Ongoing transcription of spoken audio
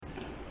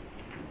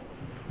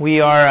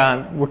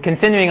We're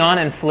continuing on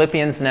in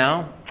Philippians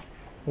now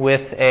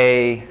with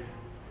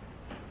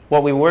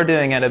what we were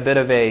doing at a bit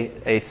of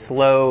a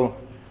slow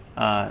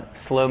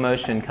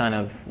motion kind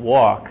of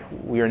walk.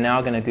 We are now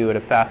going to do it a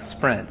fast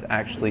sprint,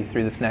 actually,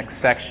 through this next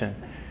section.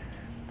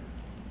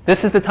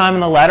 This is the time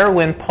in the letter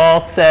when Paul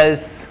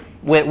says,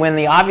 when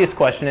the obvious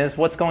question is,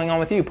 what's going on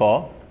with you,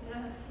 Paul?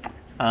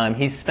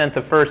 He's spent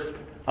the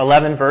first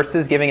 11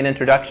 verses giving an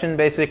introduction,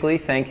 basically,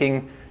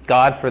 thanking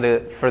God for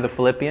the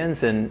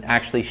Philippians and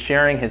actually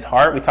sharing his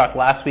heart. We talked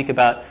last week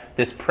about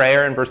this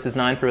prayer in verses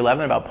 9 through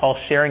 11, about Paul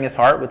sharing his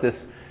heart with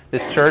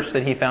this church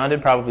that he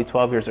founded probably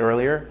 12 years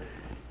earlier.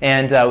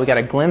 And we got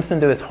a glimpse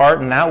into his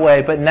heart in that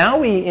way. But now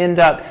we end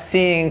up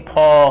seeing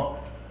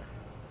Paul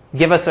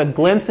give us a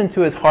glimpse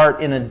into his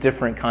heart in a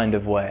different kind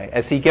of way,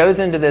 as he goes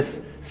into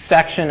this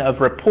section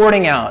of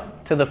reporting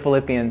out to the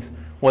Philippians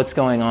what's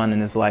going on in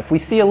his life. We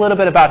see a little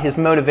bit about his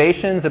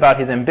motivations, about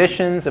his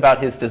ambitions,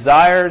 about his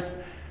desires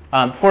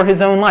for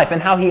his own life,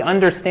 and how he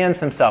understands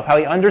himself, how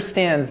he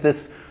understands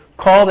this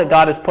call that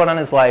God has put on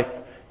his life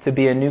to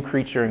be a new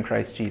creature in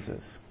Christ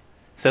Jesus.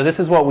 So this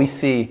is what we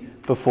see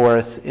before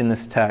us in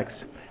this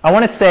text. I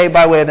want to say,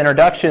 by way of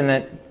introduction,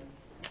 that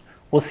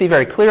we'll see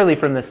very clearly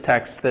from this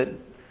text that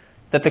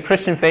the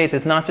Christian faith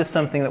is not just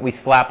something that we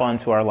slap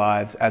onto our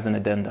lives as an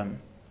addendum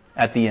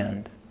at the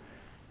end.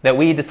 That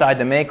we decide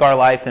to make our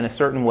life in a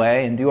certain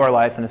way and do our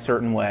life in a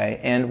certain way,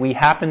 and we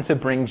happen to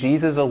bring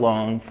Jesus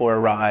along for a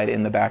ride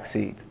in the back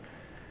seat.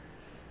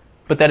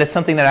 But that it's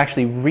something that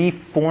actually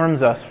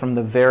reforms us from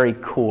the very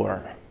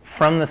core,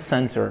 from the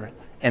center,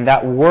 and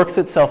that works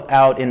itself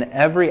out in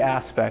every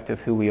aspect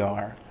of who we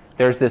are.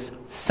 There's this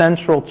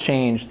central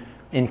change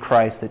in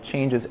Christ that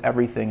changes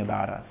everything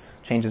about us.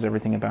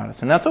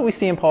 And that's what we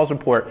see in Paul's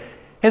report.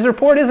 His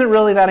report isn't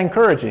really that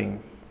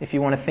encouraging, if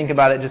you want to think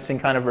about it just in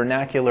kind of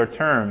vernacular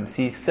terms.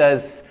 He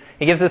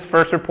gives this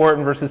first report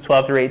in verses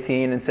 12 through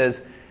 18 and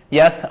says,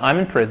 yes, I'm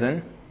in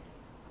prison,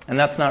 and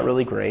that's not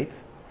really great.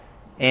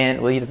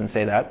 And, well, he doesn't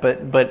say that,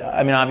 but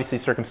I mean, obviously,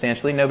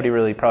 circumstantially, nobody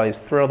really probably is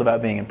thrilled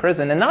about being in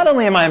prison. And not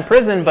only am I in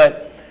prison,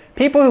 but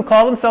people who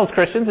call themselves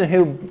Christians and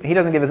who he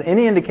doesn't give us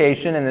any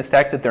indication in this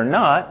text that they're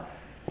not,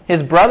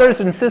 his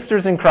brothers and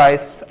sisters in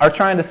Christ are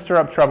trying to stir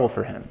up trouble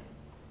for him.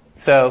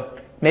 So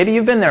maybe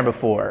you've been there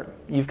before.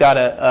 You've got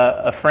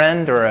a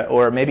friend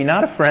or maybe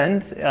not a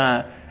friend,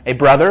 a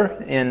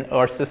brother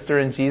or sister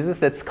in Jesus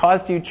that's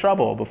caused you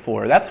trouble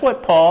before. That's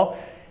what Paul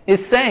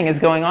is saying is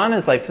going on in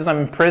his life. He says, I'm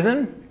in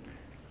prison.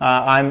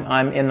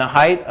 I'm in the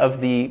height of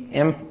the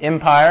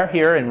empire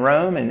here in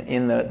Rome and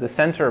in the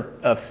center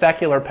of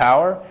secular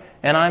power,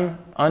 and I'm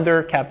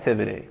under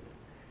captivity.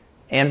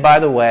 And by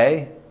the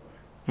way,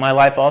 my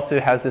life also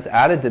has this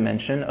added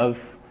dimension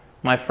of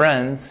my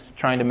friends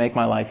trying to make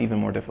my life even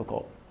more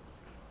difficult.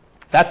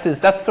 That's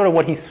sort of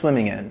what he's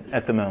swimming in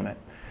at the moment.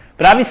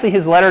 But obviously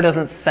his letter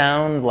doesn't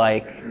sound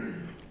like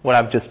what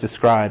I've just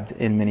described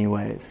in many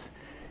ways.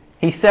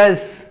 He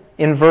says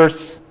in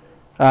verse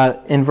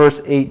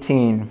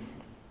 18,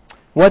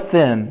 what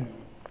then?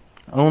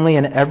 Only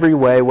in every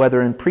way,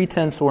 whether in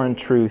pretense or in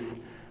truth,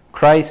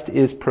 Christ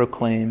is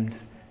proclaimed,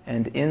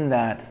 and in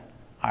that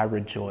I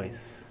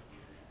rejoice.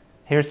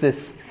 Here's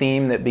this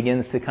theme that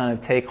begins to kind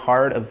of take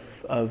heart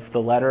of the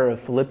letter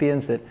of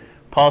Philippians, that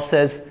Paul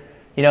says,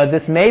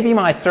 this may be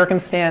my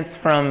circumstance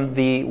from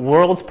the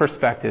world's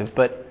perspective,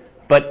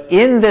 but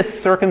in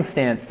this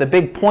circumstance, the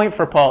big point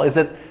for Paul is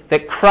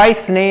that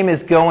Christ's name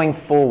is going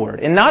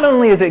forward. And not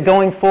only is it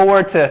going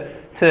forward to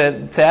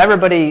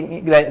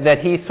everybody that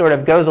he sort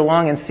of goes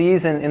along and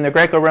sees in the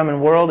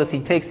Greco-Roman world as he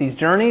takes these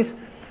journeys,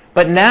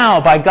 but now,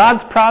 by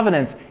God's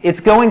providence, it's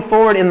going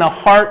forward in the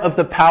heart of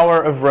the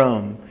power of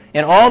Rome.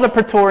 And all the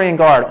Praetorian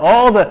Guard,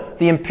 all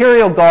the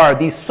Imperial Guard,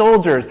 these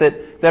soldiers that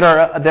are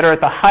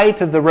at the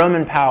height of the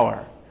Roman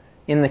power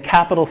in the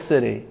capital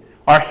city,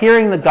 are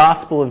hearing the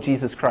gospel of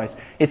Jesus Christ.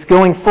 It's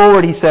going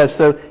forward, he says.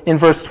 So in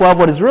verse 12,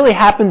 what has really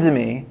happened to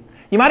me,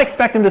 you might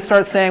expect him to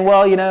start saying,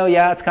 well,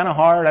 it's kind of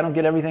hard. I don't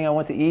get everything I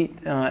want to eat,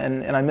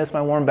 and I miss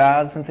my warm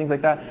baths and things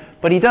like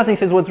that. But he doesn't. He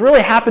says, what's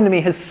really happened to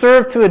me has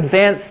served to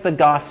advance the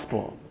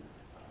gospel.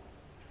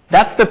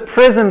 That's the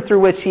prism through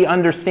which he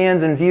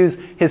understands and views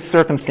his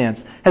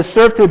circumstance. Has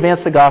served to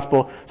advance the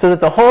gospel so that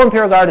the whole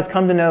Imperial Guard has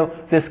come to know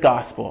this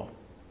gospel.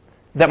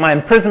 That my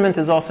imprisonment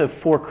is also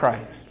for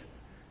Christ.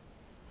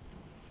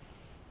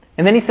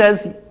 And then he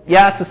says,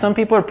 so some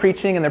people are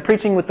preaching, and they're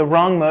preaching with the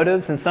wrong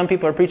motives, and some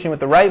people are preaching with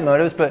the right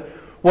motives, but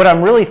what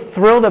I'm really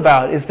thrilled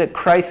about is that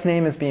Christ's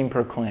name is being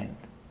proclaimed.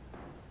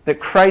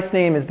 That Christ's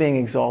name is being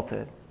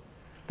exalted.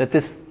 That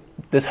this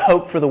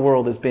hope for the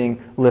world is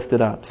being lifted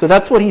up. So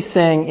that's what he's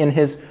saying in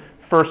his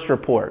first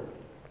report.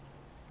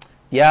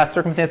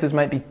 Circumstances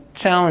might be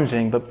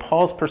challenging, but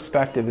Paul's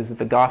perspective is that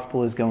the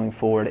gospel is going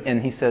forward.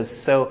 And he says,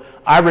 so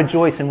I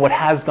rejoice in what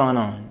has gone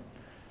on.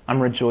 I'm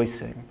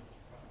rejoicing.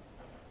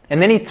 And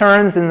then he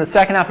turns in the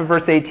second half of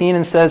verse 18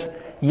 and says,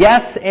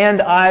 yes,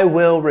 and I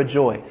will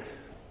rejoice.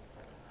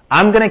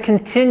 I'm going to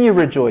continue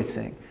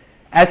rejoicing.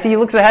 As he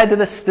looks ahead to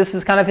this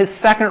is kind of his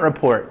second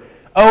report.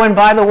 Oh, and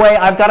by the way,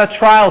 I've got a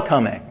trial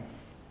coming.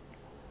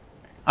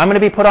 I'm going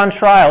to be put on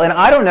trial, and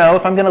I don't know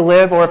if I'm going to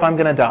live or if I'm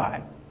going to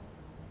die.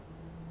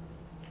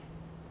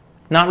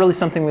 Not really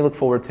something we look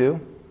forward to,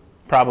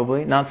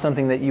 probably. Not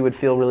something that you would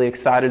feel really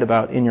excited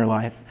about in your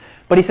life.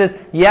 But he says,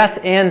 yes,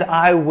 and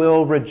I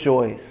will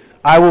rejoice.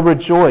 I will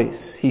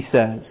rejoice, he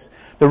says.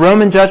 The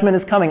Roman judgment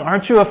is coming.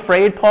 Aren't you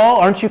afraid, Paul?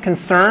 Aren't you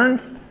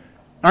concerned?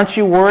 Aren't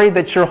you worried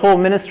that your whole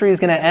ministry is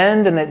going to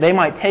end and that they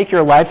might take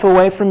your life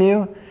away from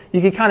you?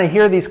 You can kind of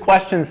hear these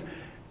questions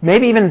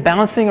maybe even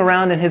bouncing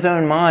around in his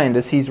own mind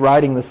as he's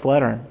writing this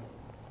letter.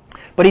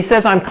 But he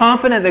says, I'm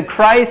confident that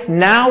Christ,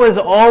 now as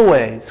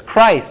always,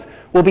 Christ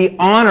will be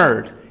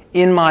honored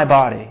in my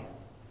body,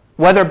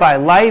 whether by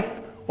life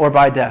or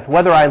by death,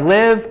 whether I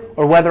live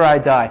or whether I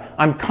die.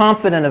 I'm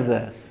confident of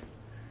this,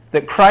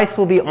 that Christ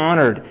will be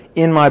honored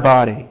in my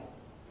body.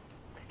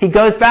 He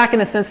goes back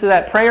in a sense to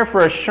that prayer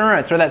for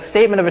assurance, or that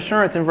statement of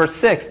assurance in verse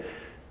 6,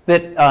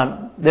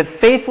 that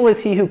faithful is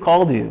he who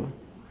called you.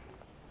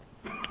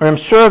 Or I'm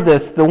sure of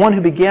this, the one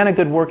who began a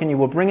good work in you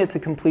will bring it to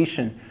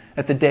completion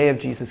at the day of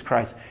Jesus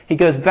Christ. He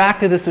goes back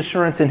to this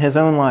assurance in his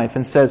own life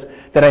and says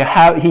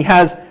that he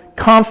has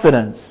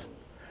confidence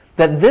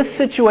that this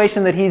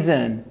situation that he's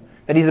in,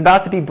 that he's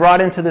about to be brought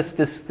into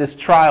this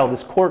trial,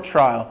 this court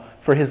trial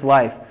for his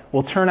life,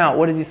 will turn out,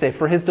 what does he say,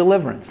 for his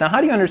deliverance. Now, how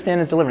do you understand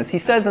his deliverance? He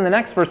says in the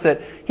next verse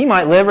that he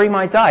might live or he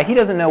might die. He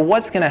doesn't know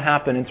what's going to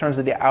happen in terms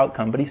of the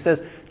outcome, but he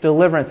says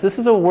deliverance. This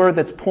is a word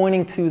that's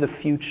pointing to the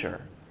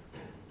future.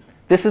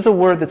 This is a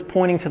word that's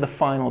pointing to the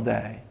final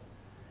day.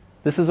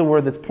 This is a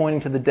word that's pointing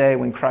to the day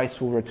when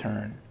Christ will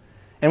return.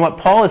 And what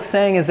Paul is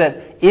saying is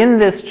that in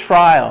this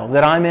trial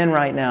that I'm in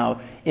right now,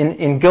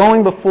 in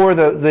going before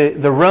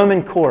the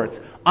Roman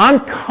courts, I'm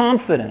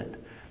confident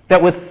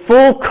that with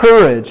full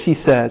courage, he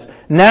says,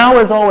 now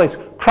as always,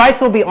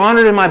 Christ will be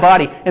honored in my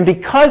body. And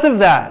because of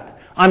that,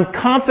 I'm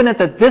confident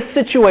that this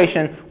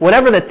situation,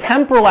 whatever the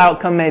temporal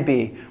outcome may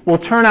be, will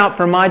turn out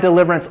for my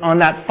deliverance on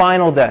that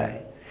final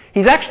day.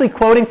 He's actually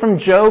quoting from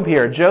Job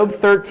here, Job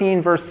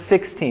 13, verse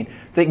 16.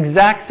 The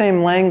exact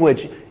same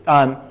language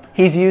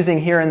he's using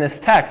here in this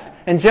text.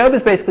 And Job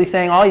is basically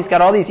saying, he's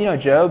got all these,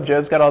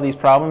 Job's got all these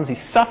problems.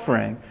 He's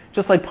suffering,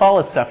 just like Paul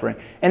is suffering.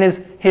 And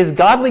his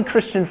godly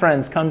Christian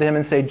friends come to him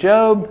and say,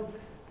 Job,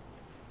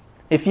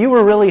 if you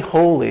were really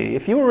holy,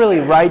 if you were really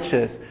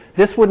righteous,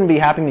 this wouldn't be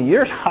happening to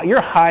you.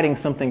 You're hiding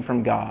something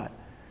from God.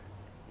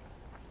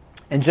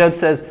 And Job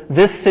says,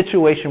 this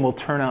situation will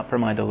turn out for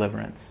my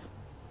deliverance.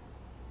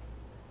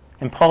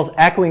 And Paul's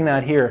echoing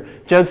that here.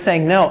 Job's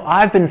saying, no,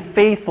 I've been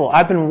faithful.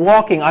 I've been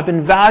walking. I've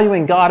been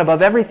valuing God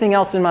above everything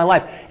else in my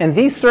life. And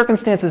these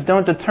circumstances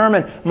don't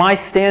determine my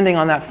standing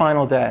on that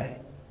final day.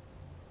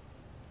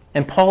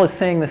 And Paul is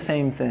saying the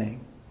same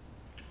thing.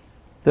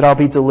 That I'll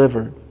be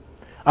delivered.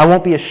 I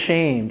won't be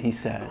ashamed, he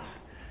says.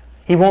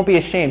 He won't be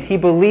ashamed. He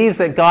believes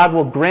that God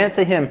will grant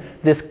to him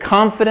this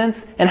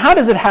confidence. And how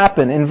does it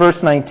happen in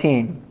verse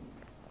 19?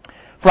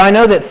 For I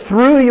know that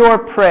through your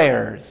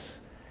prayers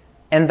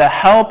and the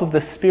help of the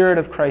Spirit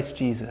of Christ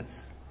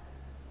Jesus.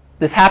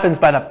 This happens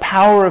by the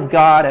power of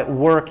God at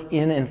work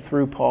in and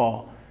through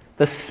Paul.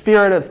 The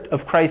Spirit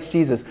of Christ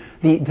Jesus.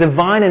 The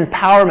divine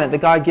empowerment that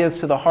God gives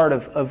to the heart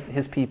of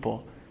his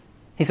people.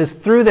 He says,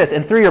 through this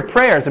and through your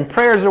prayers. And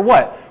prayers are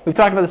what? We've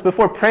talked about this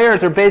before.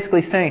 Prayers are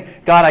basically saying,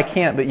 God, I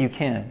can't, but you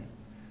can.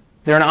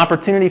 They're an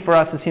opportunity for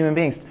us as human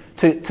beings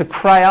to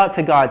cry out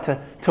to God,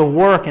 to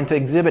work and to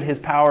exhibit his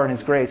power and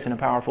his grace in a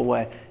powerful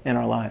way in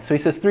our lives. So he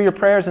says, through your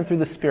prayers and through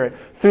the Spirit,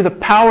 through the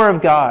power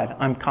of God,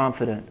 I'm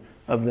confident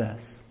of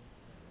this,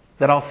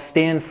 that I'll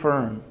stand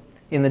firm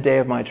in the day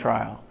of my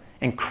trial,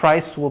 and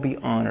Christ will be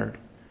honored,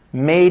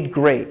 made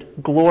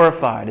great,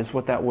 glorified is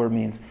what that word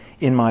means,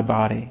 in my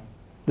body.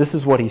 This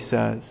is what he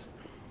says.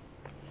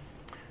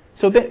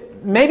 So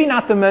maybe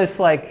not the most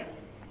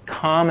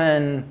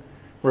common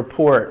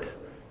report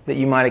that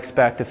you might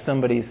expect of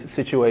somebody's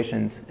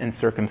situations and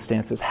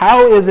circumstances.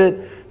 How is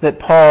it that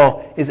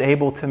Paul is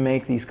able to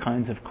make these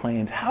kinds of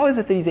claims? How is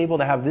it that he's able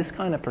to have this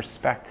kind of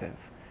perspective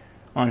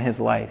on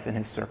his life and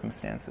his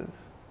circumstances?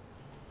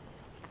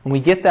 And we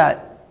get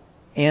that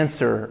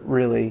answer,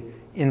 really,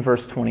 in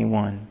verse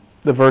 21.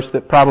 The verse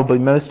that probably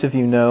most of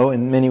you know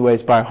in many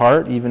ways by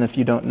heart, even if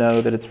you don't know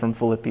that it's from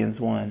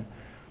Philippians 1.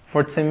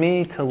 For to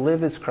me to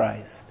live is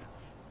Christ,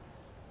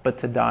 but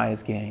to die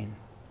is gain.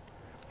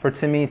 For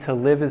to me to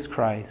live is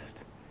Christ,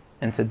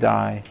 and to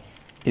die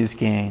is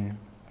gain.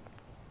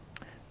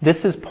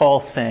 This is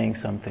Paul saying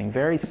something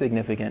very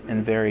significant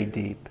and very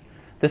deep.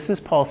 This is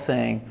Paul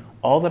saying,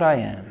 all that I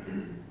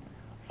am,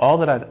 all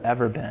that I've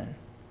ever been,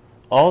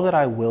 all that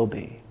I will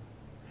be,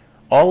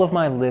 all of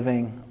my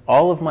living,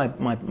 all of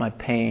my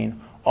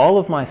pain, all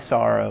of my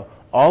sorrow,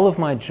 all of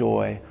my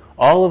joy,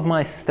 all of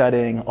my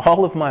studying,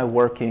 all of my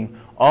working,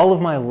 all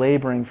of my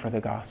laboring for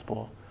the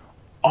gospel,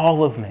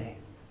 all of me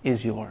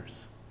is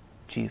yours,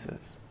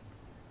 Jesus.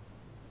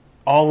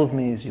 All of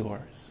me is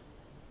yours.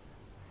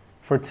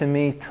 For to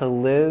me, to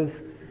live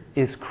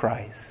is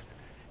Christ.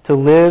 To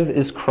live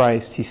is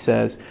Christ, he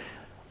says.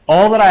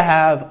 All that I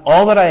have,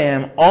 all that I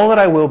am, all that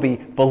I will be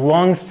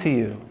belongs to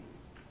you.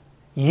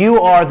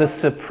 You are the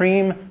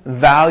supreme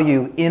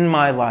value in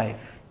my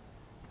life.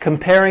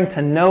 comparing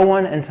to no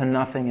one and to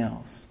nothing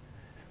else.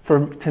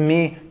 For to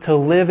me, to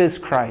live is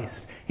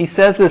Christ. He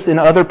says this in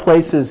other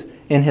places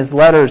in his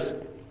letters.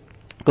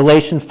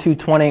 Galatians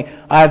 2:20,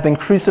 I have been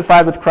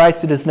crucified with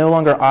Christ. It is no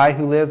longer I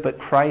who live, but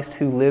Christ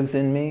who lives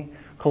in me.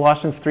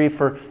 Colossians 3,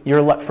 for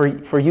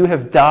you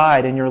have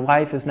died, and your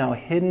life is now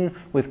hidden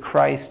with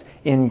Christ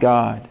in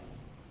God.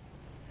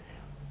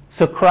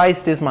 So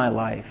Christ is my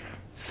life.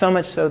 So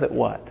much so that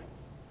what?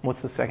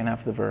 What's the second half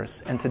of the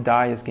verse? And to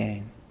die is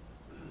gain.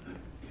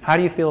 How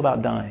do you feel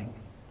about dying?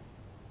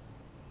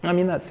 I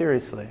mean that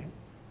seriously.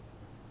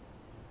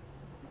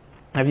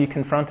 Have you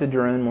confronted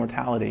your own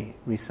mortality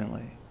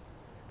recently?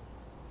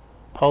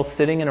 Paul's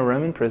sitting in a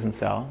Roman prison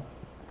cell,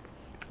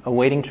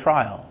 awaiting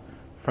trial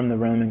from the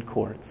Roman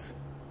courts.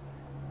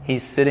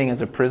 He's sitting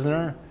as a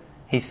prisoner.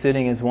 He's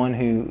sitting as one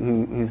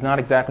who's not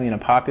exactly in a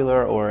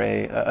popular or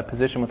a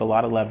position with a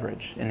lot of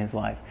leverage in his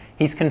life.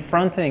 He's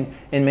confronting,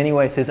 in many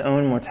ways, his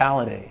own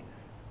mortality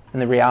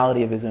and the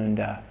reality of his own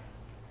death.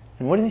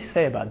 And what does he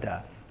say about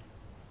death?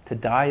 To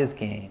die is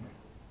gain.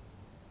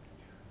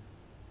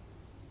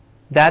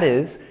 That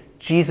is,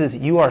 Jesus,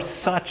 you are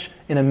such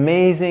an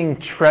amazing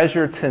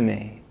treasure to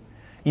me.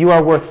 You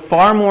are worth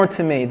far more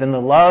to me than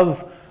the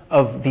love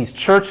of these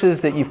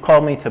churches that you've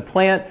called me to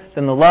plant,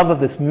 than the love of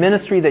this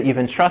ministry that you've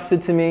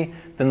entrusted to me,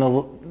 I'm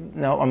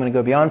going to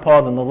go beyond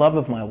Paul, than the love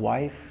of my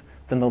wife,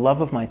 than the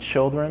love of my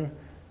children,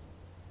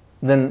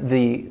 than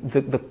the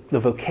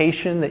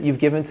vocation that you've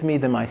given to me,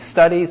 than my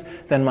studies,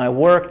 than my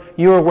work.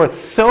 You are worth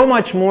so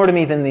much more to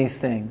me than these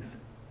things.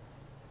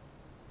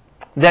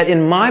 That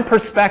in my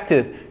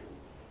perspective,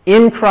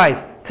 in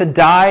Christ, to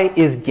die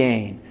is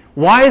gain.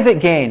 Why is it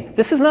gain?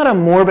 This is not a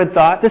morbid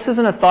thought. This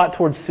isn't a thought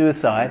towards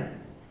suicide.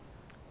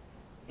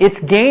 It's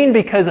gain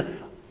because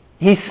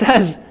he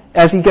says,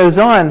 as he goes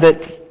on,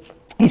 that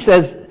he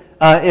says,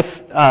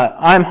 if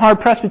I'm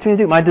hard-pressed between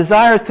the two, my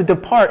desire is to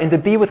depart and to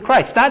be with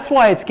Christ. That's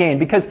why it's gain,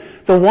 because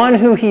the one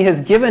who he has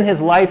given his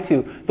life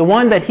to, the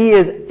one that he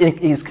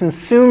is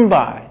consumed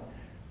by,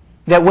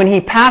 that when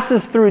he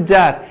passes through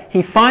death,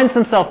 he finds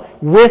himself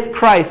with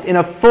Christ in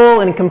a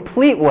full and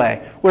complete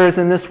way, whereas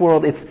in this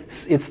world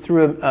it's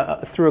through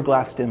a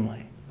glass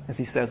dimly, as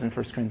he says in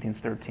 1 Corinthians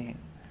 13.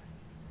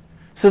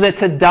 So that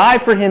to die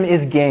for him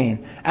is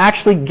gain.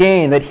 Actually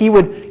gain, that he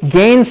would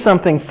gain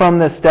something from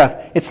this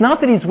death. It's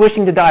not that he's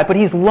wishing to die, but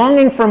he's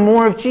longing for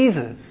more of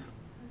Jesus.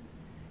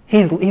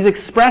 He's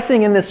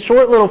expressing in this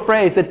short little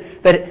phrase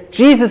that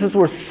Jesus is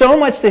worth so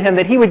much to him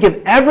that he would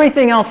give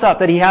everything else up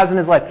that he has in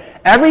his life.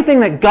 Everything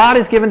that God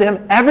has given to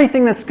him,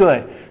 everything that's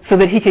good, so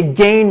that he could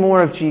gain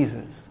more of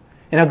Jesus.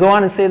 And I'll go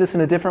on and say this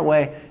in a different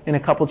way in a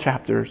couple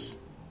chapters.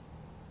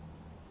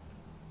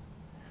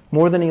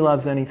 More than he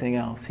loves anything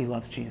else, he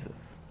loves Jesus.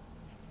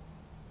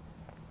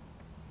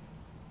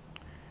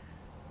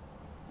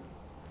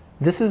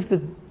 This is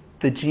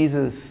the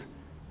Jesus,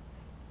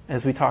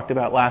 as we talked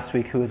about last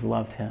week, who has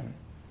loved him.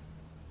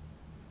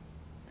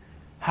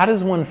 How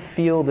does one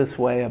feel this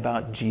way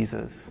about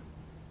Jesus?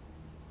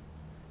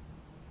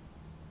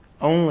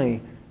 Only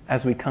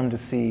as we come to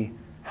see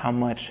how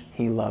much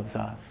he loves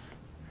us.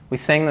 We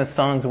sang those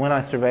songs, When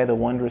I Survey the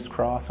Wondrous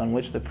Cross on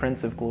which the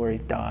Prince of Glory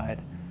died.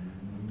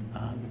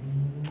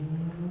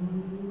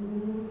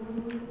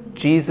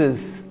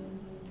 Jesus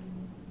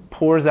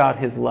pours out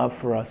his love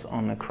for us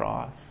on the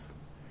cross.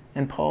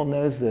 And Paul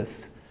knows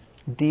this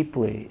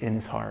deeply in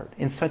his heart,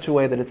 in such a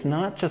way that it's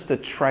not just a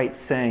trite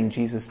saying,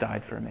 Jesus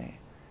died for me.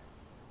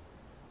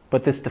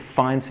 But this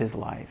defines his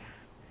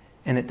life,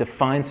 and it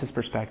defines his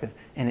perspective,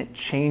 and it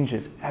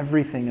changes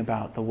everything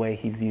about the way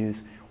he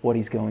views what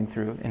he's going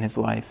through in his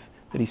life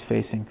that he's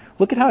facing.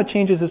 Look at how it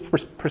changes his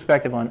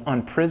perspective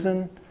on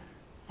prison,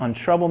 on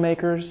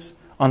troublemakers,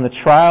 on the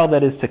trial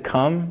that is to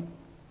come.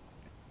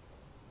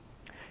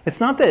 It's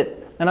not that,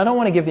 and I don't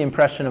want to give the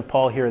impression of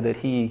Paul here that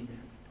he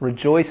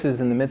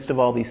rejoices in the midst of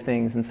all these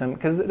things,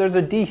 because there's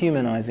a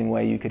dehumanizing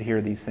way you could hear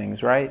these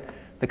things, right?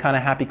 The kind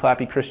of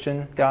happy-clappy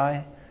Christian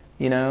guy,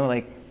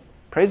 like,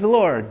 praise the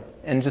Lord,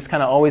 and just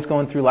kind of always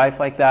going through life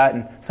like that,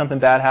 and something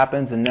bad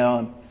happens, and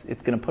no,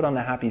 it's going to put on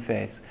the happy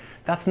face.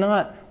 That's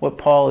not what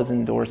Paul is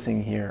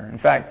endorsing here. In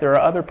fact, there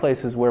are other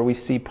places where we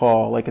see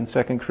Paul, like in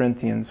 2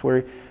 Corinthians,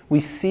 where we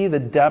see the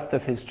depth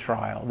of his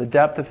trial, the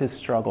depth of his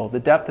struggle, the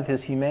depth of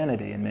his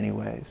humanity in many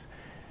ways.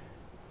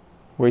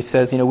 Where he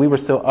says, we were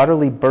so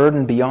utterly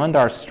burdened beyond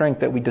our strength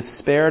that we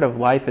despaired of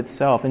life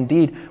itself.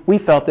 Indeed, we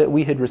felt that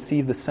we had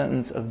received the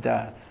sentence of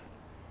death,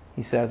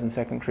 he says in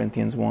 2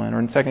 Corinthians 1. Or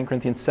in 2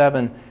 Corinthians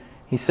 7,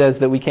 he says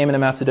that we came into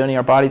Macedonia,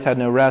 our bodies had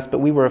no rest, but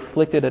we were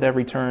afflicted at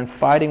every turn,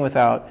 fighting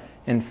without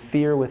and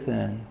fear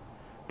within.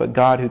 But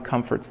God who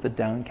comforts the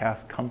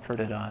downcast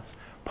comforted us.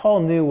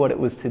 Paul knew what it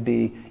was to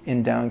be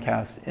in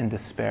downcast in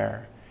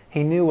despair.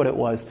 He knew what it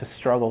was to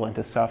struggle and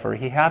to suffer.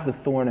 He had the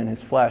thorn in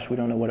his flesh, we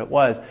don't know what it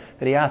was,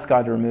 that he asked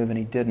God to remove and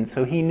he didn't.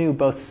 So he knew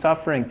both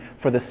suffering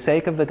for the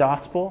sake of the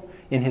gospel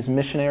in his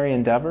missionary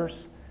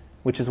endeavors,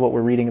 which is what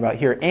we're reading about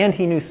here, and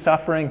he knew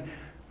suffering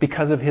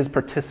because of his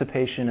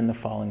participation in the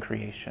fallen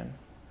creation,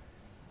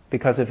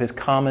 because of his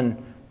common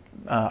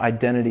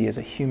identity as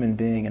a human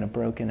being in a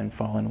broken and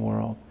fallen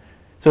world.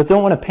 So I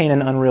don't want to paint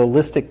an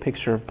unrealistic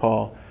picture of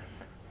Paul.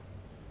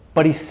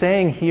 But he's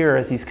saying here,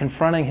 as he's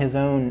confronting his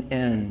own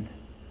end,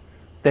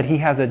 that he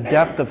has a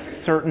depth of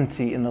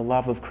certainty in the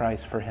love of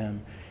Christ for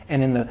him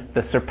and in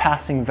the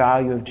surpassing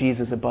value of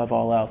Jesus above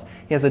all else.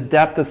 He has a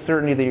depth of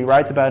certainty that he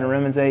writes about in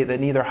Romans 8, that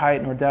neither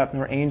height nor depth,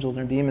 nor angels,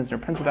 nor demons, nor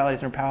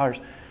principalities, nor powers,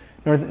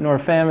 nor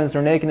famines,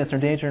 nor nakedness, nor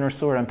danger, nor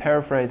sword, I'm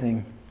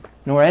paraphrasing,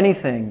 nor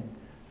anything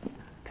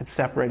could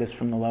separate us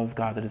from the love of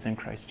God that is in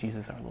Christ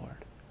Jesus our Lord.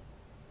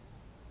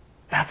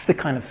 That's the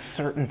kind of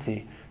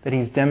certainty that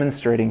he's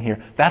demonstrating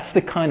here. That's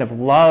the kind of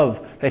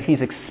love that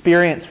he's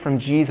experienced from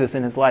Jesus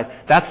in his life.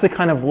 That's the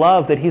kind of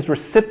love that he's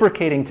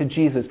reciprocating to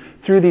Jesus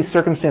through these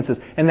circumstances,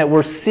 and that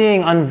we're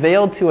seeing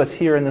unveiled to us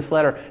here in this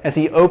letter as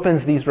he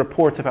opens these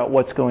reports about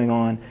what's going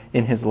on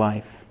in his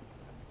life.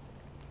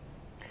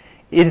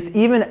 It is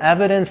even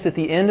evidenced at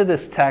the end of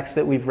this text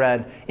that we've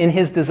read in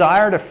his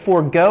desire to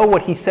forego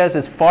what he says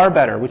is far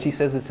better, which he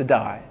says is to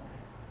die.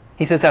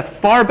 He says, that's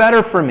far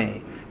better for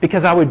me,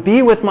 because I would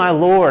be with my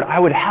Lord. I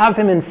would have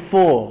him in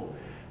full.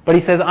 But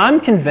he says, I'm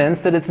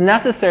convinced that it's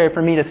necessary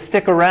for me to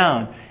stick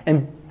around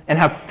and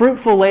have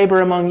fruitful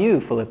labor among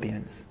you,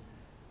 Philippians.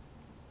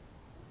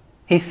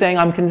 He's saying,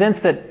 I'm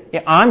convinced that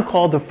I'm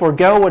called to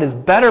forego what is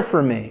better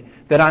for me,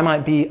 that I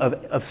might be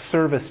of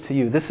service to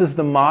you. This is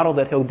the model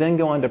that he'll then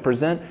go on to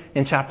present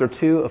in chapter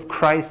 2 of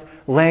Christ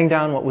laying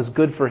down what was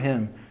good for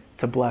him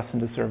to bless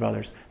and to serve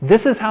others.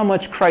 This is how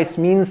much Christ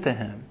means to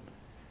him,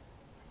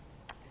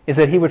 is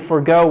that he would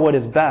forego what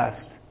is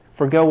best,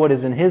 forego what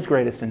is in his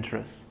greatest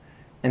interest,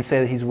 and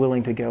say that he's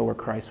willing to go where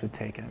Christ would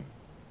take him,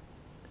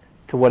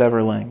 to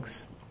whatever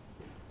lengths.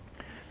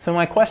 So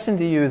my question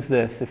to you is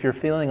this, if you're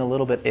feeling a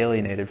little bit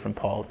alienated from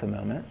Paul at the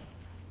moment,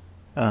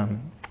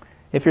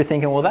 if you're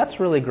thinking, well,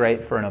 that's really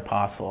great for an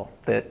apostle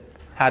that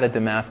had a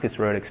Damascus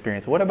Road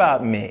experience, what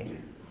about me?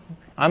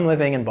 I'm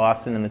living in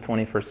Boston in the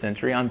 21st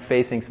century. I'm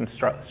facing some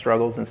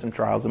struggles and some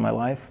trials in my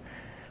life.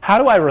 How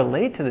do I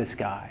relate to this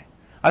guy?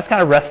 I was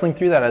kind of wrestling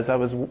through that as I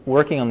was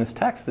working on this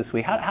text this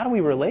week. How do we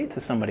relate to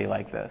somebody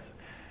like this,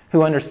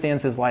 who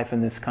understands his life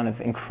in this kind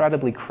of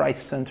incredibly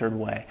Christ-centered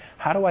way?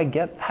 How do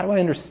I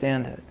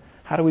understand it?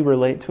 How do we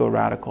relate to a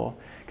radical?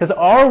 Because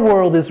our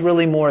world is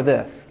really more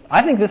this.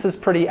 I think this is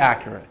pretty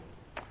accurate.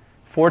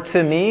 For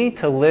to me,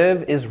 to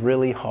live is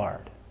really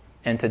hard,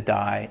 and to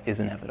die is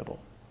inevitable.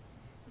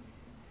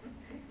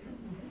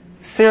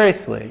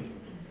 Seriously,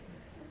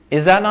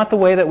 is that not the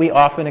way that we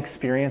often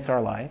experience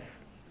our life?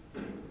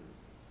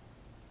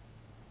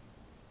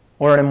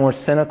 Or in a more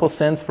cynical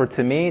sense, for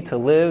to me, to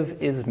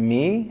live is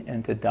me,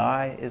 and to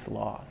die is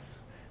loss.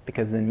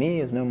 Because then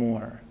me is no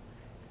more,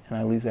 and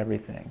I lose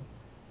everything.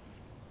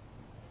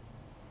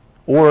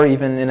 Or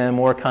even in a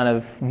more kind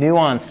of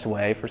nuanced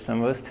way for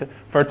some of us,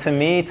 for to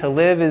me, to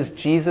live is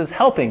Jesus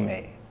helping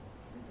me.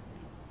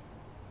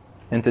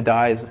 And to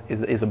die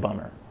is a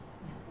bummer.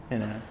 You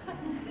know?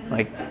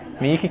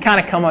 You can kind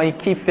of you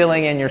keep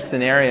filling in your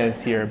scenarios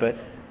here, but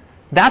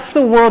that's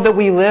the world that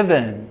we live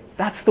in.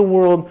 That's the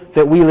world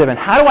that we live in.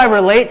 How do I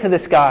relate to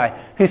this guy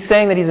who's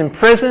saying that he's in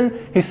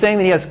prison, who's saying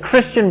that he has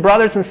Christian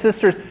brothers and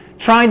sisters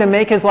trying to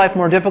make his life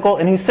more difficult,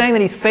 and who's saying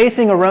that he's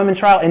facing a Roman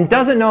trial and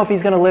doesn't know if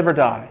he's going to live or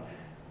die?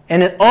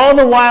 And it all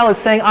the while is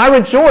saying, I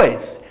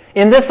rejoice.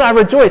 In this I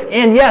rejoice.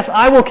 And yes,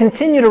 I will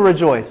continue to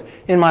rejoice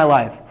in my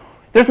life.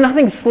 There's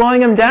nothing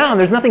slowing him down.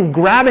 There's nothing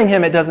grabbing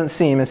him, it doesn't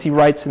seem, as he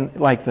writes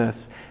like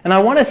this. And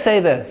I want to say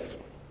this,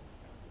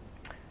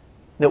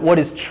 that what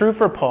is true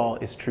for Paul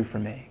is true for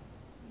me.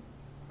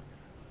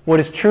 What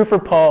is true for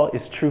Paul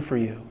is true for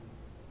you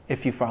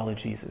if you follow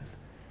Jesus.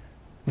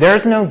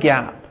 There's no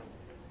gap.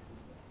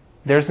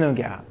 There's no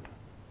gap.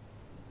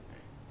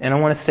 And I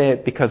want to say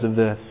it because of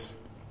this.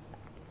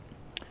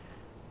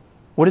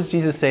 What does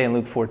Jesus say in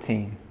Luke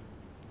 14?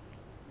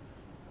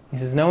 He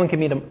says, no one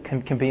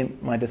can be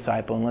my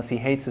disciple unless he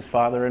hates his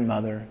father and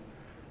mother,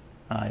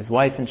 his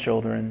wife and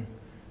children,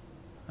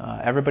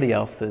 everybody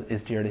else that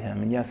is dear to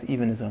him, and yes,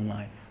 even his own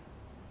life.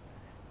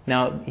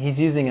 Now, he's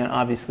using an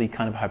obviously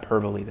kind of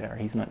hyperbole there.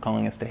 He's not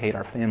calling us to hate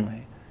our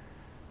family.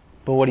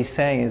 But what he's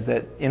saying is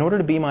that in order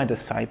to be my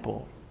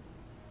disciple,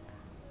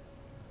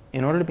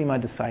 it's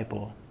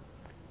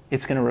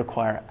going to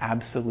require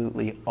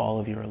absolutely all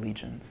of your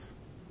allegiance.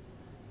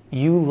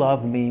 You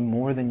love me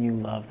more than you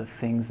love the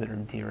things that are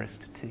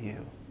dearest to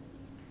you.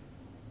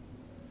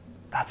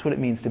 That's what it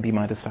means to be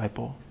my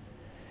disciple.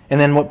 And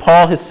then what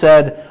Paul has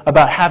said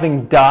about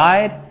having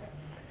died.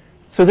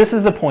 So this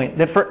is the point,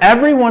 that for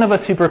every one of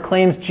us who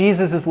proclaims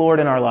Jesus as Lord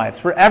in our lives,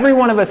 for every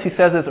one of us who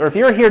says this, or if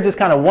you're here just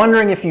kind of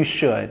wondering if you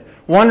should,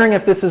 wondering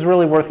if this is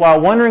really worthwhile,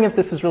 wondering if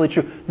this is really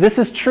true, this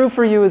is true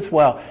for you as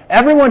well.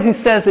 Everyone who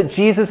says that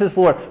Jesus is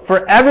Lord,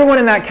 for everyone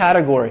in that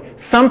category,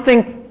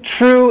 something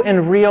true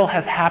and real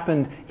has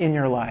happened in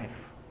your life.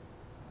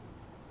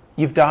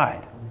 You've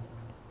died.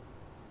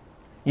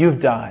 You've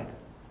died.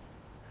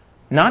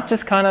 Not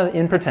just kind of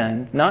in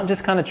pretend, not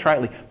just kind of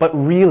tritely, but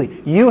really,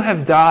 you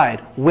have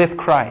died with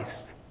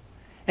Christ.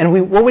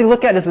 And what we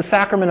look at is the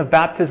sacrament of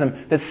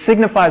baptism that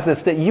signifies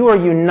this, that you are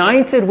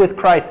united with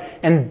Christ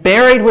and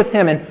buried with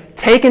Him and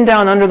taken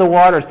down under the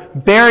waters,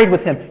 buried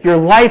with Him. Your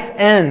life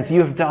ends.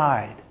 You have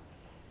died.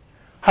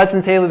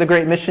 Hudson Taylor, the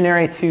great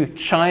missionary to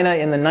China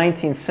in the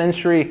 19th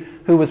century,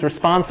 who was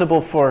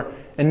responsible for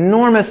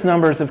enormous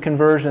numbers of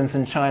conversions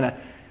in China,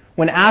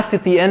 when asked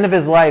at the end of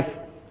his life,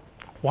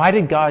 why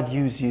did God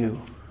use you?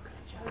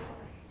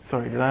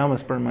 Sorry, did I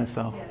almost burn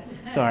myself?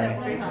 Sorry.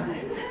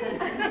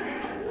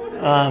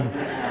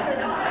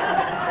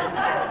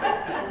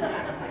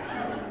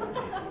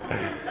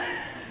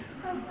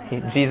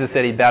 Jesus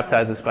said He'd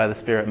baptize us by the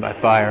Spirit and by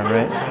fire,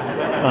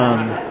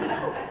 right?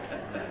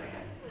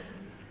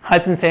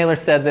 Hudson Taylor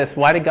said this,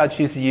 why did God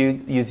choose to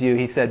use you?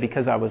 He said,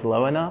 because I was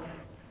low enough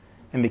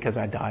and because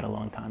I died a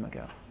long time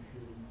ago.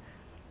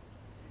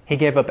 He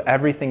gave up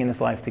everything in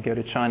his life to go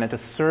to China, to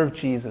serve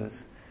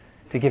Jesus,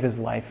 to give his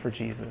life for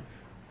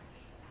Jesus.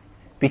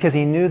 Because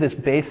he knew this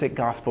basic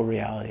gospel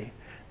reality,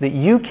 that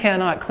you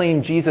cannot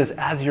claim Jesus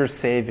as your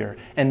Savior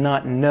and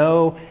not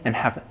know and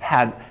have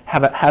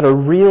had a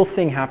real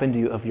thing happen to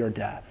you of your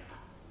death.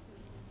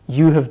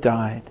 You have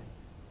died.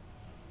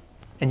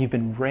 And you've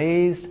been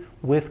raised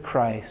with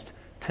Christ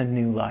to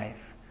new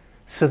life.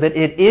 So that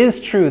it is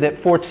true that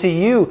for to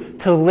you,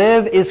 to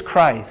live is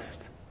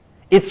Christ.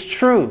 It's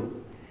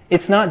true.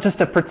 It's not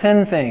just a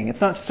pretend thing. It's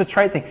not just a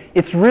trite thing.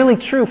 It's really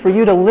true for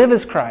you to live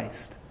as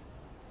Christ.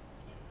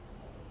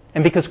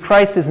 And because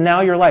Christ is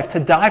now your life, to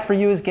die for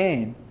you is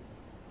gain.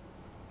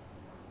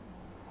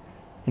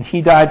 And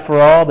He died for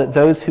all, that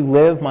those who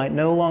live might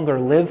no longer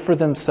live for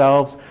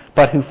themselves,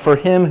 but who for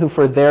Him who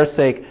for their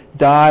sake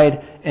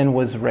died and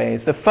was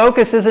raised. The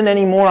focus isn't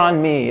anymore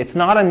on me. It's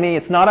not on me.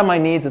 It's not on my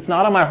needs. It's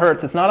not on my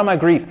hurts. It's not on my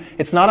grief.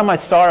 It's not on my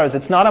sorrows.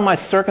 It's not on my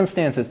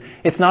circumstances.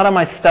 It's not on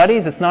my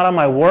studies. It's not on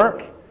my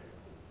work.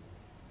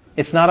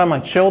 It's not on my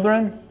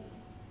children.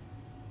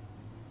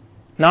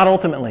 Not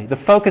ultimately. The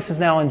focus is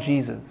now on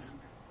Jesus,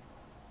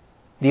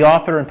 the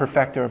author and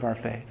perfecter of our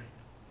faith.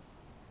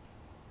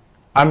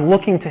 I'm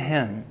looking to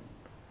Him.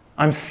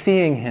 I'm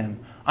seeing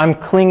Him. I'm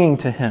clinging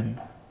to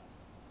Him.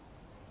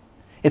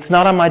 It's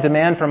not on my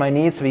demand for my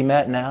needs to be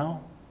met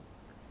now.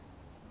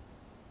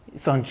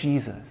 It's on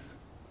Jesus.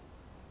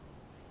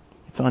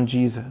 It's on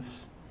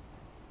Jesus.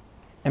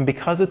 And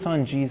because it's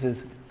on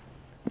Jesus,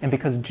 and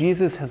because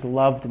Jesus has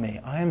loved me,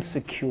 I am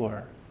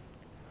secure.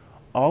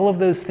 All of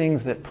those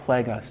things that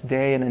plague us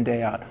day in and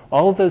day out,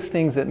 all of those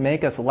things that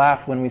make us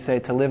laugh when we say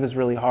to live is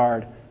really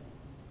hard,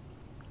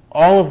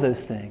 all of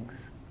those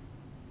things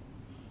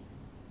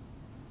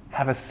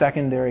have a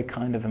secondary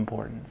kind of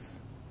importance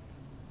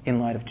in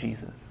light of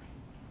Jesus.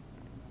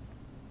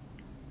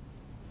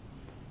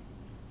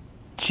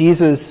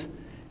 Jesus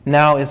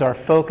now is our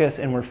focus,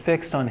 and we're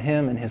fixed on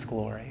Him and His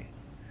glory.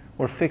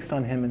 We're fixed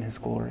on Him and His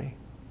glory.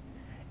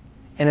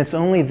 And it's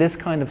only this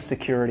kind of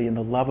security in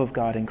the love of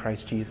God in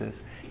Christ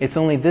Jesus. It's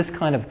only this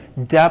kind of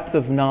depth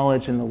of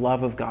knowledge in the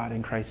love of God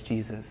in Christ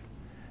Jesus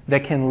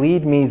that can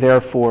lead me,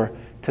 therefore,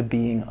 to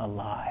being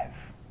alive.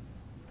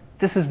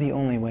 This is the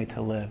only way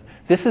to live.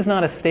 This is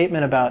not a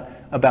statement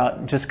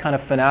about just kind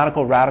of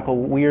fanatical, radical,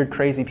 weird,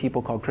 crazy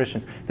people called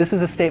Christians. This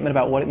is a statement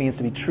about what it means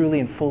to be truly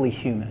and fully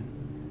human.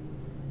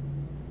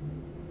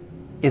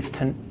 It's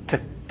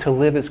to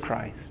live as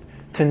Christ,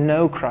 to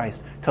know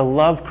Christ, to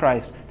love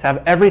Christ, to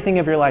have everything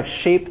of your life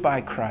shaped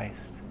by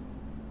Christ,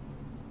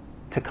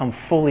 to come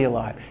fully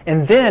alive.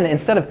 And then,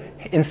 instead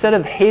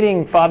of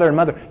hating father and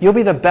mother, you'll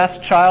be the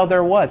best child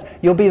there was.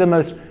 You'll be the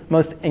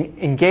most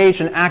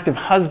engaged and active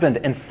husband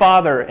and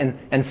father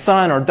and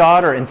son or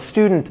daughter and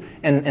student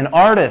and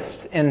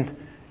artist and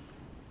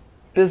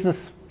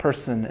business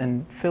person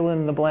and fill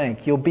in the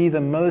blank. You'll be the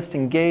most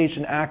engaged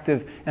and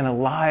active and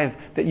alive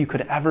that you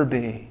could ever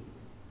be,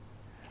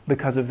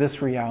 because of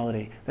this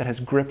reality that has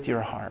gripped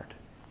your heart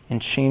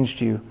and changed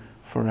you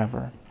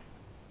forever.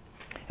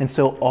 And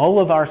so all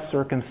of our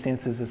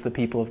circumstances as the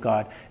people of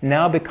God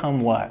now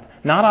become what?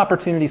 Not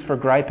opportunities for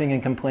griping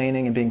and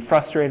complaining and being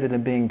frustrated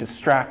and being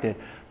distracted,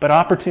 but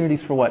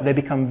opportunities for what? They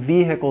become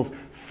vehicles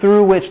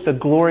through which the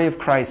glory of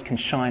Christ can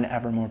shine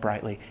ever more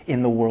brightly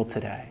in the world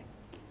today.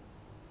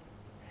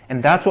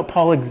 And that's what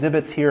Paul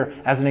exhibits here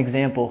as an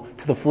example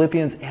to the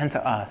Philippians and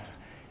to us.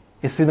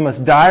 Is through the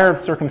most dire of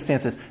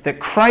circumstances that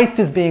Christ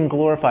is being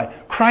glorified.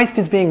 Christ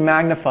is being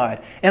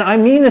magnified. And I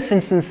mean this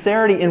in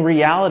sincerity, in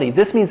reality.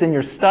 This means in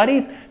your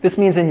studies. This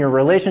means in your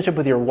relationship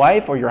with your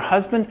wife or your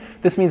husband.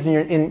 This means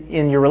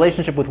in your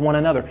relationship with one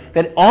another.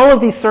 That all of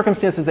these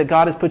circumstances that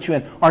God has put you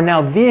in are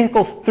now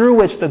vehicles through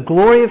which the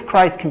glory of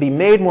Christ can be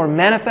made more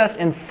manifest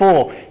and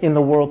full in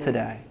the world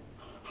today.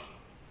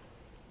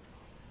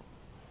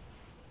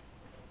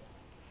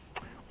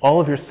 All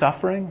of your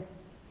suffering,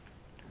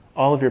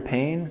 all of your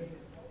pain,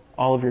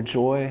 all of your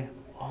joy,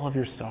 all of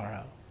your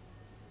sorrow.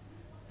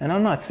 And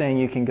I'm not saying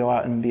you can go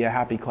out and be a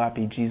happy,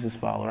 clappy Jesus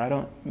follower. I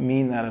don't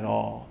mean that at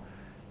all.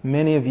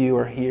 Many of you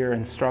are here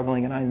and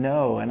struggling, and I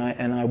know, and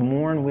I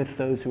mourn with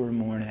those who are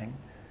mourning.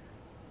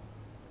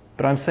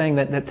 But I'm saying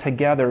that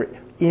together,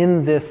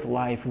 in this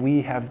life,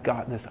 we have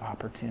got this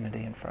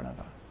opportunity in front of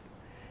us.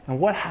 And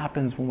what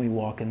happens when we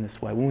walk in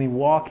this way? When we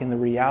walk in the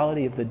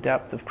reality of the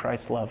depth of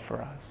Christ's love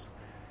for us?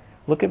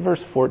 Look at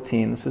verse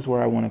 14. This is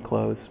where I want to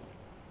close.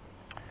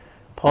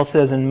 Paul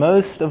says, "And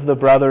most of the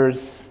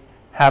brothers,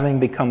 having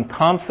become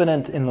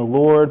confident in the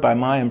Lord by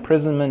my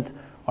imprisonment,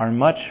 are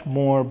much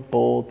more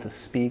bold to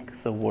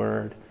speak the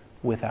word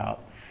without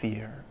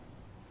fear."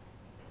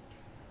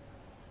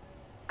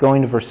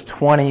 Going to verse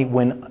 20,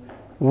 "When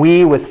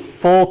we with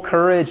full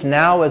courage,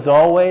 now as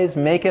always,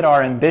 make it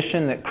our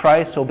ambition that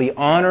Christ will be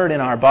honored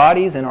in our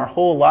bodies, in our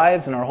whole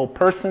lives, in our whole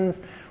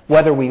persons,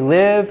 whether we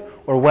live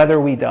or whether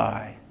we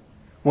die."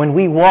 When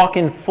we walk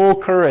in full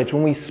courage,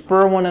 when we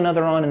spur one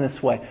another on in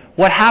this way,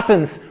 what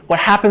happens? What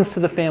happens to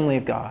the family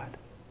of God?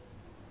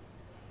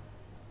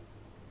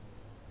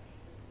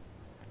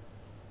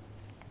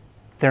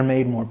 They're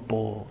made more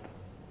bold.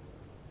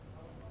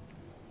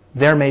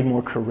 They're made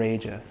more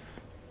courageous.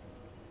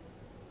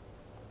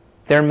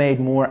 They're made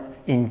more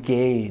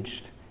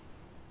engaged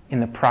in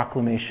the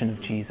proclamation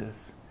of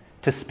Jesus.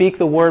 To speak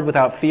the word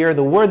without fear,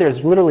 the word there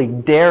is literally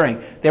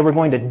daring. They were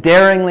going to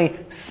daringly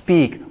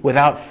speak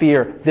without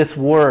fear this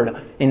word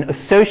in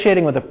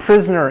associating with a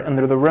prisoner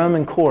under the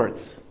Roman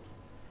courts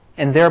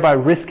and thereby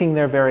risking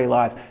their very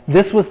lives.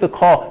 This was the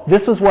call.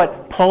 This was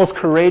what Paul's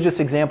courageous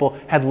example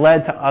had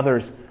led to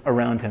others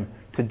around him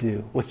to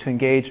do, was to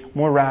engage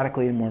more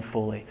radically and more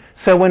fully.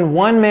 So when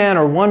one man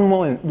or one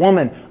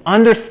woman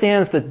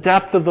understands the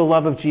depth of the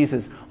love of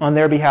Jesus on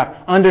their behalf,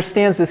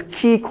 understands this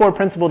key core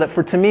principle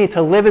that to me,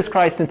 to live is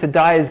Christ and to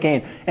die is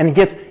gain, and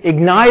gets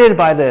ignited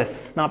by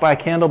this, not by a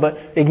candle, but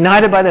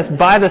ignited by this,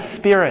 by the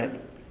Spirit,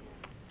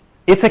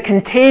 it's a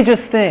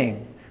contagious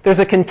thing. There's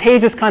a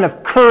contagious kind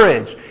of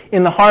courage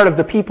in the heart of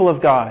the people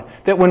of God.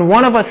 That when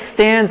one of us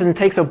stands and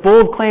takes a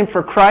bold claim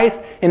for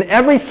Christ, in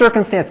every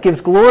circumstance gives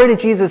glory to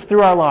Jesus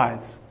through our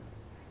lives,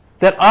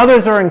 that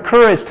others are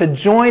encouraged to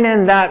join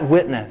in that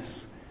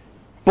witness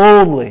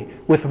boldly,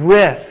 with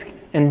risk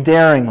and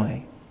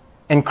daringly.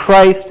 And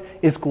Christ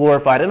is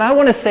glorified. And I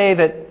want to say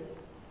that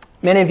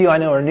many of you I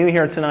know are new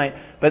here tonight,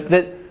 but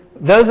that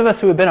those of us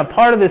who have been a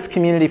part of this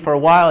community for a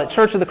while at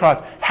Church of the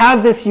Cross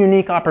have this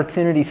unique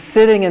opportunity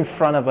sitting in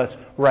front of us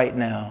right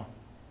now.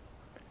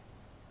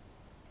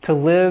 To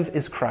live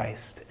is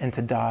Christ, and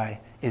to die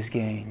is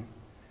gain.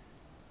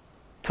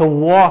 To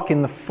walk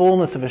in the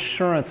fullness of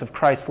assurance of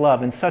Christ's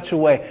love in such a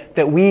way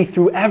that we,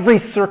 through every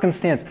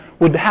circumstance,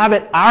 would have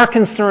it our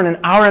concern and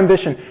our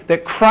ambition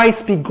that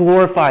Christ be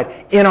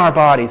glorified in our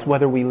bodies,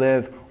 whether we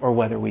live or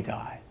whether we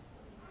die.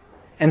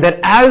 And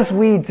that as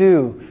we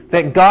do,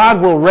 that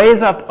God will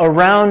raise up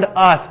around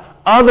us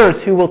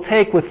others who will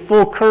take with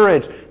full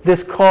courage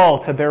this call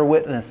to bear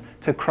witness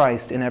to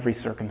Christ in every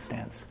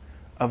circumstance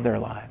of their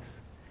lives.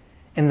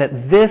 And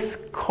that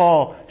this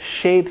call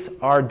shapes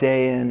our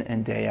day in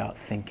and day out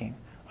thinking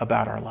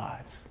about our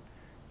lives.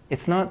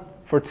 It's not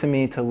for to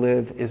me to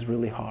live is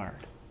really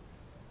hard,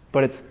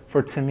 but it's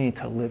for to me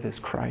to live as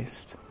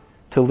Christ.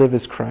 To live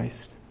as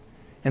Christ.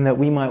 And that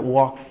we might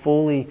walk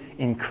fully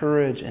in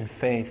courage and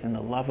faith in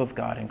the love of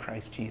God in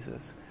Christ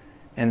Jesus,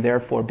 and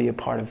therefore be a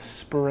part of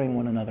spurring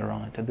one another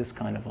on to this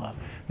kind of love.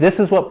 This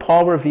is what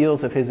Paul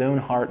reveals of his own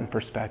heart and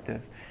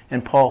perspective.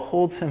 And Paul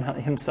holds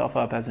himself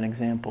up as an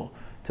example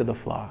to the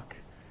flock.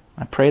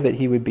 I pray that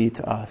he would be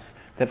to us,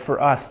 that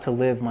for us to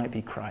live might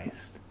be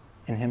Christ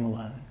and him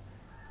alone,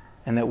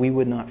 and that we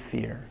would not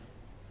fear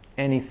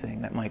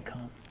anything that might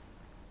come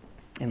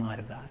in light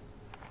of that.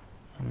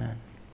 Amen.